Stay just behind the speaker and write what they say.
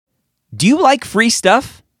Do you like free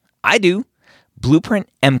stuff? I do.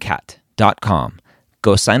 BlueprintMCAT.com.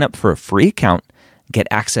 Go sign up for a free account. Get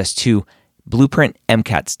access to Blueprint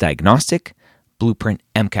MCAT's Diagnostic, Blueprint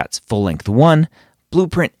MCAT's Full-Length 1,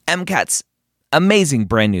 Blueprint MCAT's amazing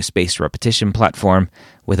brand new spaced repetition platform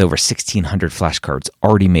with over 1,600 flashcards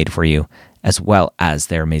already made for you, as well as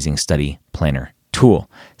their amazing study planner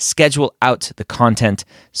tool. Schedule out the content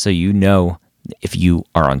so you know if you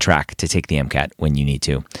are on track to take the MCAT when you need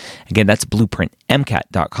to. Again, that's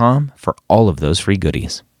BlueprintMCAT.com for all of those free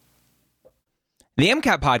goodies. The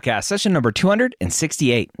MCAT Podcast, session number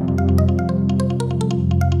 268.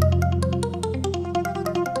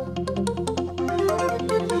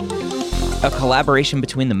 A collaboration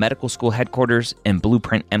between the medical school headquarters and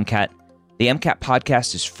Blueprint MCAT. The MCAT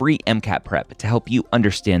Podcast is free MCAT prep to help you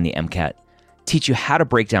understand the MCAT, teach you how to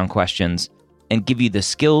break down questions, and give you the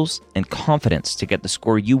skills and confidence to get the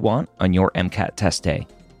score you want on your MCAT test day.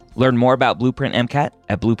 Learn more about Blueprint MCAT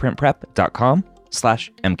at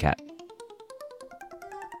blueprintprep.com/MCAT.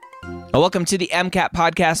 Welcome to the MCAT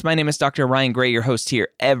Podcast. My name is Dr. Ryan Gray, your host here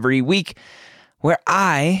every week, where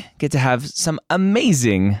I get to have some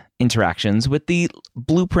amazing interactions with the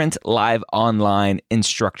Blueprint Live Online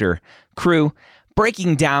instructor crew,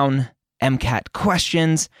 breaking down MCAT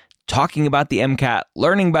questions, talking about the MCAT,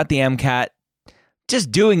 learning about the MCAT,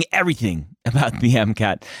 just doing everything about the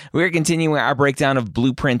MCAT. We're continuing our breakdown of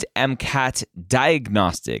Blueprint MCAT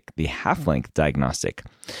Diagnostic, the half-length diagnostic,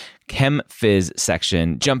 Chem Phys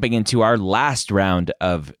section, jumping into our last round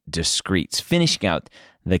of Discretes, finishing out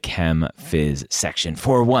the Chem Phys section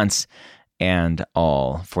for once and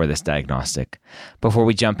all for this diagnostic. Before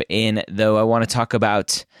we jump in, though, I want to talk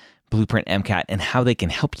about Blueprint MCAT and how they can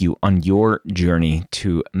help you on your journey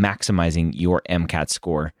to maximizing your MCAT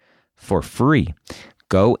score for free.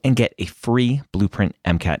 Go and get a free Blueprint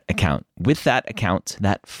MCAT account. With that account,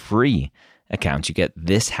 that free account, you get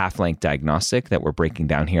this half-length diagnostic that we're breaking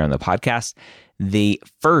down here on the podcast, the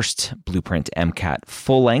first Blueprint MCAT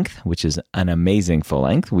full length, which is an amazing full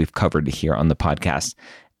length we've covered here on the podcast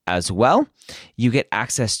as well. You get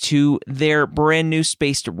access to their brand new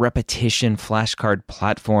spaced repetition flashcard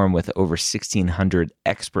platform with over 1,600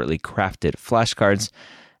 expertly crafted flashcards,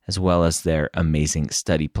 as well as their amazing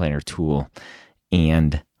study planner tool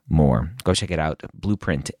and more. Go check it out,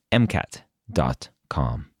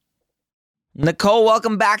 blueprintmcat.com. Nicole,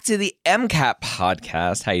 welcome back to the MCAT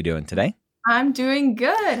Podcast. How you doing today? I'm doing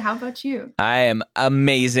good. How about you? I am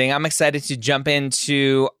amazing. I'm excited to jump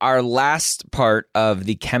into our last part of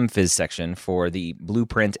the Chem Phys section for the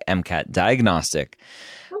Blueprint MCAT Diagnostic,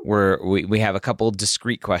 where we have a couple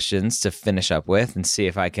discrete questions to finish up with and see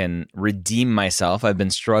if I can redeem myself. I've been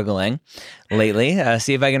struggling lately.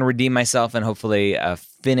 See if I can redeem myself and hopefully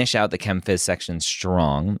finish out the Chem Phys section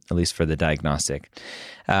strong, at least for the diagnostic.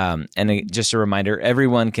 Just a reminder,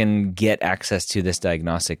 everyone can get access to this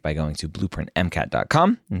diagnostic by going to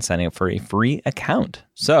blueprintmcat.com and signing up for a free account.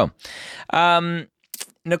 So,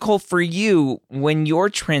 Nicole, for you, when you're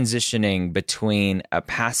transitioning between a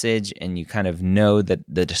passage and you kind of know that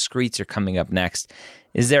the discretes are coming up next,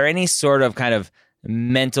 is there any sort of kind of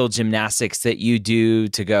mental gymnastics that you do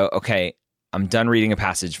to go, okay, I'm done reading a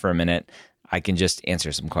passage for a minute, I can just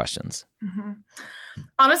answer some questions? Mm-hmm.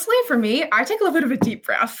 Honestly, for me, I take a little bit of a deep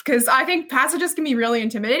breath because I think passages can be really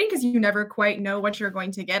intimidating because you never quite know what you're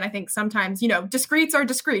going to get. I think sometimes, discretes are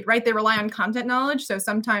discrete, right? They rely on content knowledge. So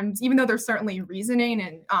sometimes, even though there's certainly reasoning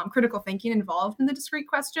and critical thinking involved in the discrete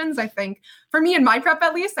questions, I think for me in my prep,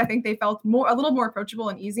 at least, I think they felt a little more approachable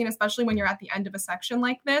and easy. And especially when you're at the end of a section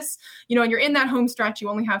like this, and you're in that home stretch, you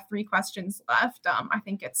only have 3 questions left. I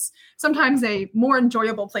think it's sometimes a more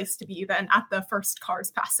enjoyable place to be than at the first cars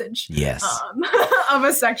passage. Yes. Of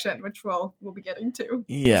a section, which we'll be getting to.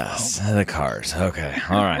 Yes, so. The cars. Okay.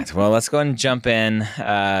 All right. Well, let's go ahead and jump in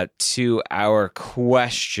to our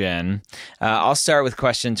question. I'll start with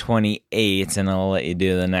question 28, and I'll let you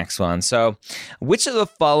do the next one. So, which of the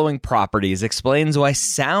following properties explains why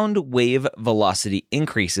sound wave velocity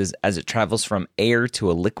increases as it travels from air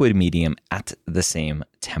to a liquid medium at the same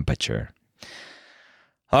temperature?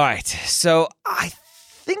 All right. So, I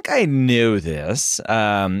think I knew this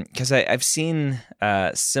because I've seen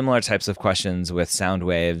similar types of questions with sound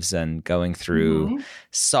waves and going through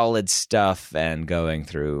solid stuff and going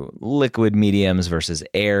through liquid mediums versus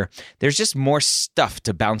air. There's just more stuff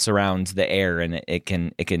to bounce around the air, and it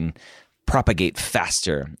can propagate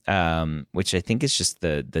faster, which I think is just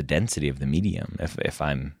the density of the medium, if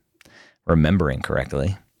I'm remembering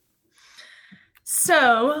correctly.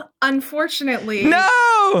 So, unfortunately...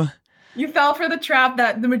 No! You fell for the trap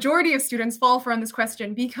that the majority of students fall for on this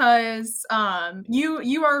question because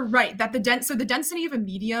you are right that the density of a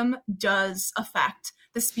medium does affect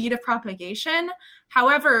the speed of propagation.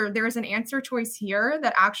 However, there is an answer choice here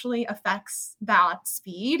that actually affects that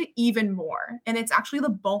speed even more, and it's actually the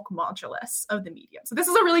bulk modulus of the medium. So this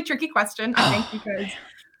is a really tricky question, I think, because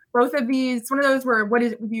both of these, one of those where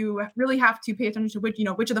you really have to pay attention to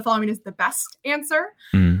which of the following is the best answer.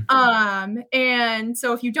 And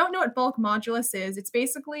so if you don't know what bulk modulus is, it's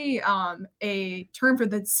basically a term for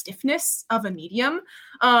the stiffness of a medium.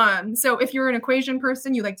 So if you're an equation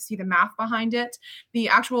person, you like to see the math behind it. The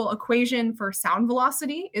actual equation for sound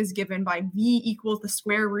velocity is given by V equals the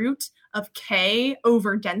square root of K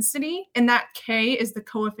over density, and that K is the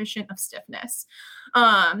coefficient of stiffness.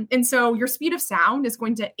 And so your speed of sound is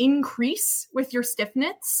going to increase with your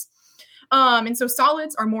stiffness. And so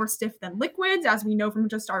solids are more stiff than liquids, as we know from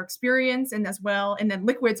just our experience, and then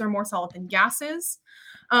liquids are more solid than gases.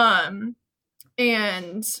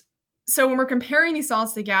 And so when we're comparing these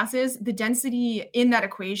solids to gases, the density in that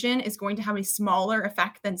equation is going to have a smaller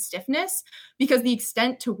effect than stiffness, because the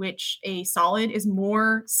extent to which a solid is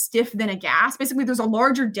more stiff than a gas, basically there's a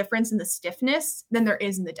larger difference in the stiffness than there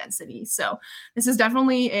is in the density. So this is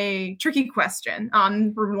definitely a tricky question.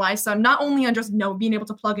 Relies some not only on just being able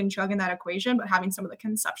to plug and chug in that equation, but having some of the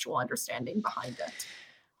conceptual understanding behind it.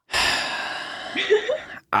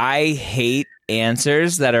 I hate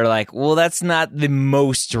answers that are like, well, that's not the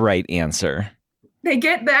most right answer. The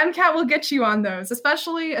MCAT will get you on those,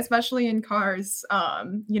 especially in cars,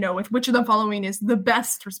 with which of the following is the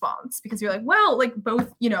best response, because you're like, well, like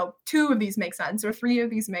both, 2 of these make sense or 3 of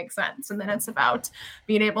these make sense. And then it's about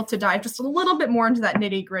being able to dive just a little bit more into that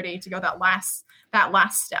nitty gritty to go that last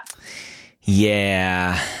step.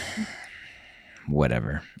 Yeah.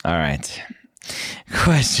 Whatever. All right.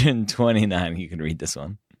 Question 29. You can read this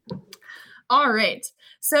one. All right.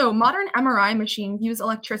 So modern MRI machines use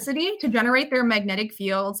electricity to generate their magnetic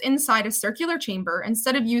fields inside a circular chamber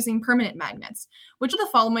instead of using permanent magnets. Which of the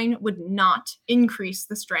following would not increase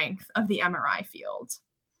the strength of the MRI field?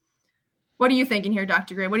 What are you thinking here,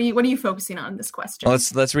 Dr. Gray? What are you focusing on in this question? Well,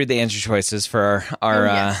 let's read the answer choices for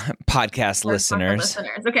our podcast listeners.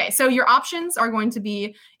 Okay, so your options are going to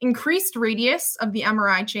be increased radius of the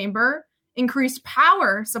MRI chamber, increased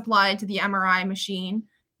power supplied to the MRI machine,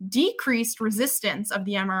 decreased resistance of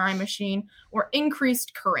the MRI machine, or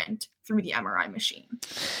increased current through the MRI machine.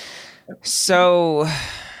 So,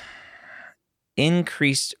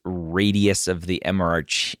 increased radius of the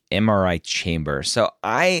MRI chamber. So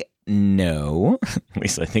I know, at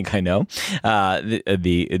least I think I know,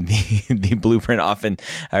 the blueprint often,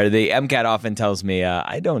 or the MCAT often tells me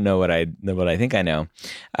I don't know what I think I know.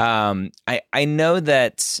 I know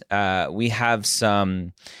that we have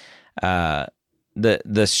some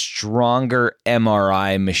the stronger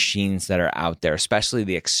MRI machines that are out there, especially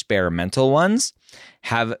the experimental ones,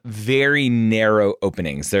 have very narrow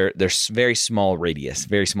openings. They're very small radius,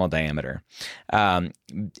 very small diameter. And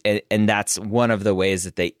that's one of the ways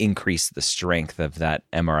that they increase the strength of that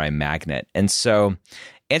MRI magnet. And so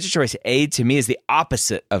answer choice A to me is the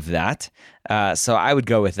opposite of that. So I would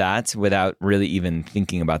go with that without really even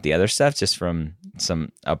thinking about the other stuff, just from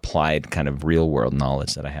some applied kind of real world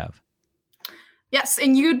knowledge that I have. Yes,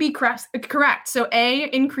 and you'd be correct. So A,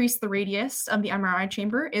 increase the radius of the MRI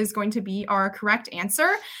chamber is going to be our correct answer.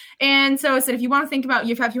 And so if you want to think about,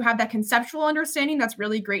 you have that conceptual understanding, that's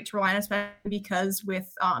really great to rely on, especially because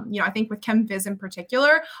with, I think with Chem Phys in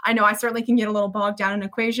particular, I know I certainly can get a little bogged down in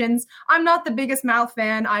equations. I'm not the biggest math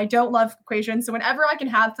fan. I don't love equations. So whenever I can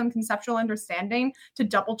have some conceptual understanding to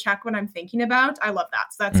double check what I'm thinking about, I love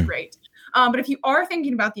that. So that's great. But if you are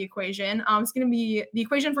thinking about the equation, it's going to be the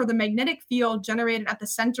equation for the magnetic field generated at the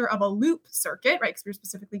center of a loop circuit, right? Because we're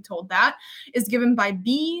specifically told that is given by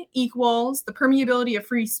B equals the permeability of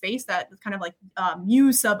free space, that is kind of like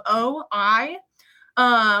mu sub O I,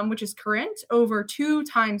 which is current, over 2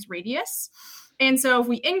 times radius. And so if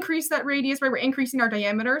we increase that radius, right, we're increasing our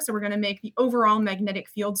diameter. So we're going to make the overall magnetic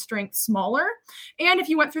field strength smaller. And if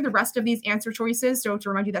you went through the rest of these answer choices, so to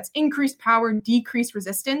remind you, that's increased power, decreased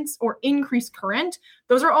resistance, or increased current.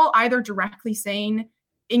 Those are all either directly saying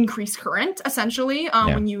increased current, essentially,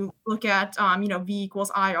 when you look at, V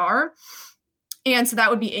equals IR. And so that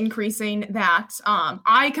would be increasing that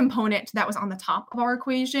I component that was on the top of our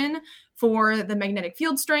equation for the magnetic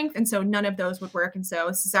field strength. And so none of those would work. And so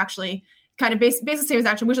this is actually kind of basically same as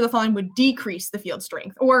action, which of the following would decrease the field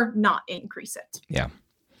strength or not increase it. Yeah.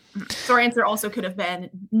 So our answer also could have been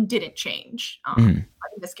didn't change. But in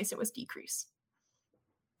this case, it was decrease.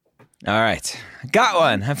 All right. Got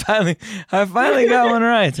one. I finally got one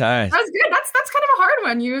right. All right. That's good. That's kind of a hard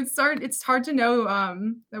one. It's hard to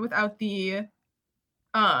know without the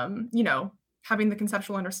having the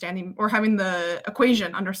conceptual understanding or having the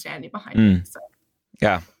equation understanding behind it. So.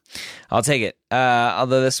 Yeah. I'll take it.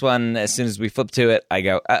 Although this one, as soon as we flip to it, I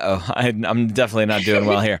go, I'm definitely not doing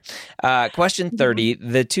well here. Question 30.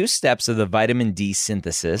 The 2 steps of the vitamin D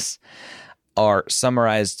synthesis are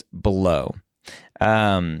summarized below.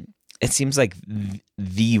 It seems like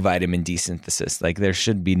the vitamin D synthesis, like there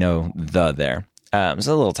should be no the there. It's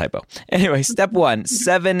a little typo. Anyway, step 1,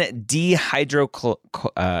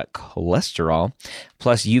 7-dehydrocholesterol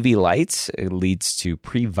plus UV light leads to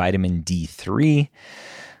pre-vitamin D3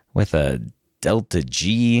 with a delta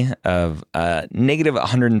G of negative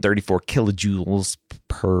 134 kilojoules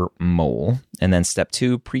per mole. And then step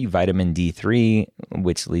 2, pre-vitamin D3,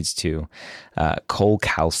 which leads to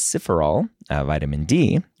cholecalciferol, vitamin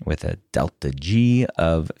D, with a delta G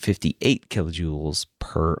of 58 kilojoules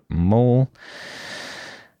per mole.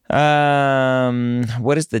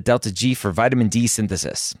 What is the delta G for vitamin D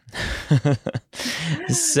synthesis?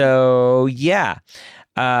 So, yeah.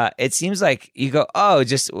 It seems like you go,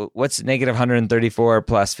 just what's negative 134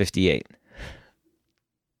 plus 58?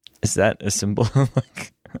 Is that a symbol?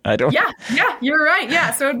 I don't. Yeah, you're right.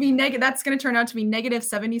 Yeah, so it'd be that's going to turn out to be negative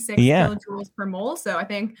 76 kilojoules per mole. So I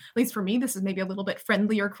think, at least for me, this is maybe a little bit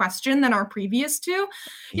friendlier question than our previous two.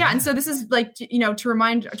 Yeah, and so this is like to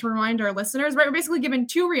remind our listeners, right? We're basically given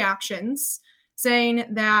 2 reactions, saying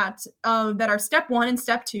that are step 1 and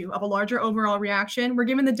step 2 of a larger overall reaction. We're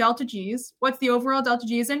given the delta G's. What's the overall delta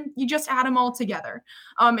G's? And you just add them all together.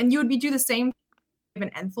 And you would do the same given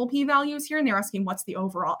enthalpy values here, and they're asking what's the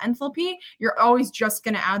overall enthalpy. You're always just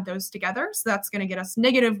going to add those together. So that's going to get us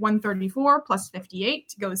negative 134 plus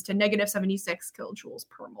 58 goes to negative 76 kilojoules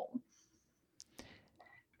per mole.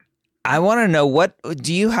 I want to know,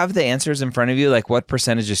 do you have the answers in front of you? Like what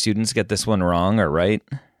percentage of students get this one wrong or right?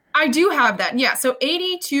 I do have that. Yeah. So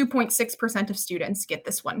 82.6% of students get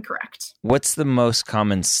this one correct. What's the most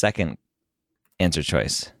common second answer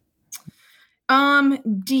choice?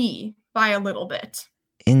 D by a little bit.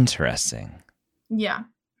 Interesting. Yeah.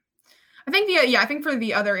 I think for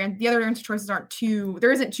the other answer choices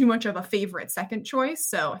there isn't too much of a favorite second choice.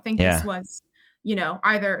 So I think this was,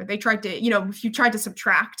 either they tried to, if you tried to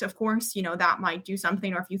subtract, of course, that might do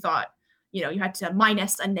something, or if you thought, you had to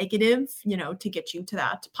minus a negative, to get you to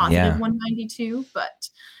that positive 192. But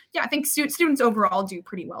yeah, I think students overall do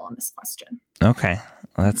pretty well on this question. Okay.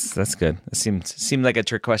 Well, that's good. It seemed like a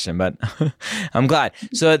trick question, but I'm glad.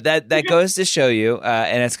 So that goes to show you,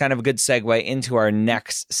 and it's kind of a good segue into our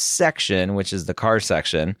next section, which is the car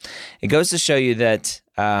section. It goes to show you that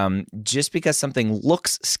just because something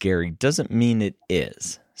looks scary doesn't mean it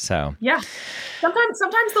is. So yeah, sometimes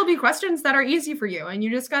there'll be questions that are easy for you, and you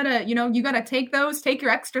just gotta, you gotta take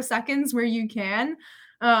your extra seconds where you can.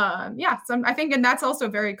 I think, and that's also a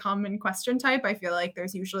very common question type. I feel like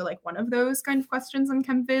there's usually like one of those kind of questions in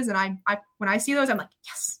Chem Phys, and I when I see those, I'm like,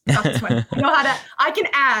 yes, that's what I know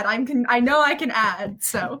I can add.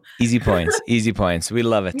 So easy points. We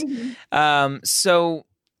love it. Mm-hmm. So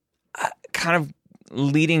kind of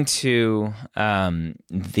leading to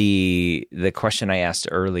the question I asked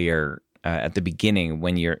earlier at the beginning,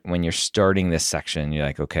 when you're starting this section, you're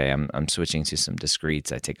like, okay, I'm switching to some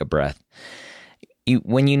discretes. I take a breath.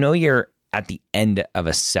 When you're at the end of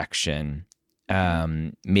a section,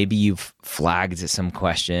 maybe you've flagged some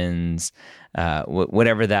questions,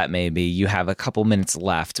 whatever that may be, you have a couple minutes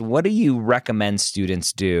left. What do you recommend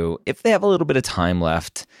students do if they have a little bit of time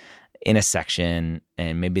left in a section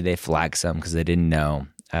and maybe they flag some because they didn't know?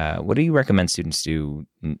 What do you recommend students do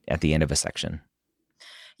at the end of a section?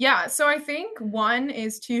 Yeah, so I think one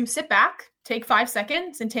is to sit back, take 5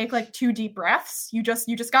 seconds, and take like 2 deep breaths. You just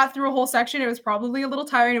got through a whole section. It was probably a little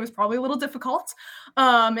tiring. It was probably a little difficult.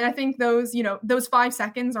 And I think those 5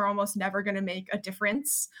 seconds are almost never going to make a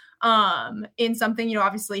difference in something,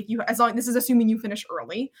 obviously this is assuming you finish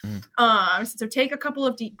early. So take a couple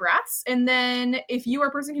of deep breaths. And then if you are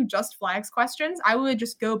a person who just flags questions, I would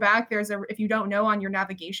just go back. If you don't know, on your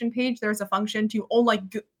navigation page, there's a function to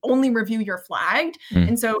only review your flagged.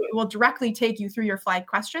 And so it will directly take you through your flagged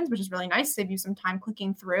questions, which is really nice. Save you some time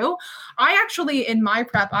clicking through. I actually, in my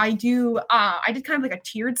prep, I did kind of like a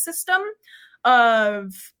tiered system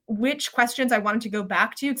of which questions I wanted to go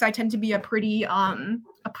back to, because I tend to be a pretty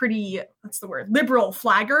liberal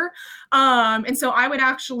flagger. And so I would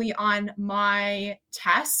actually, on my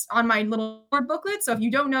tests, on my little board booklet. So if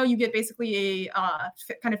you don't know, you get basically a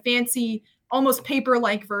kind of fancy almost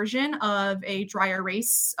paper-like version of a dry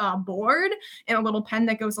erase board and a little pen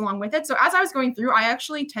that goes along with it. So as I was going through, I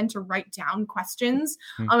actually tend to write down questions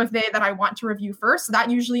that I want to review first. So that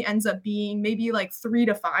usually ends up being maybe like 3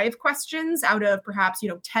 to 5 questions out of perhaps,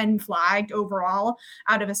 10 flagged overall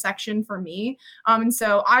out of a section for me. And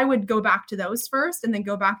so I would go back to those first and then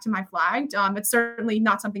go back to my flagged. It's certainly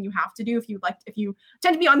not something you have to do if you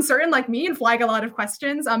tend to be uncertain like me and flag a lot of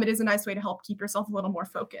questions. It is a nice way to help keep yourself a little more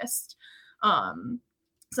focused. So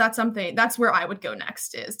that's where I would go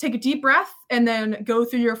next, is take a deep breath and then go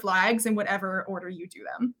through your flags in whatever order you do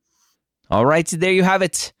them. All right, so there you have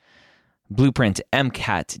it. Blueprint,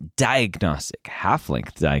 MCAT, Diagnostic,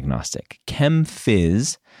 half-length Diagnostic, Chem,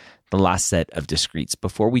 Phys, the last set of Discretes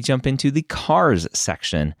before we jump into the cars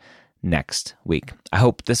section next week. I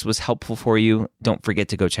hope this was helpful for you. Don't forget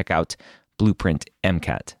to go check out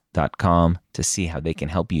blueprintmcat.com to see how they can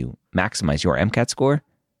help you maximize your MCAT score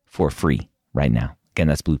for free right now. Again,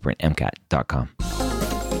 that's blueprintmcat.com.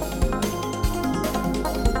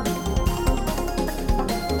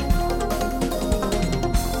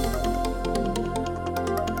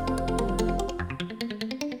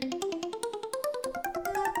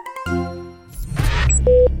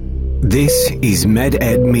 This is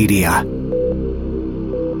MedEd Media.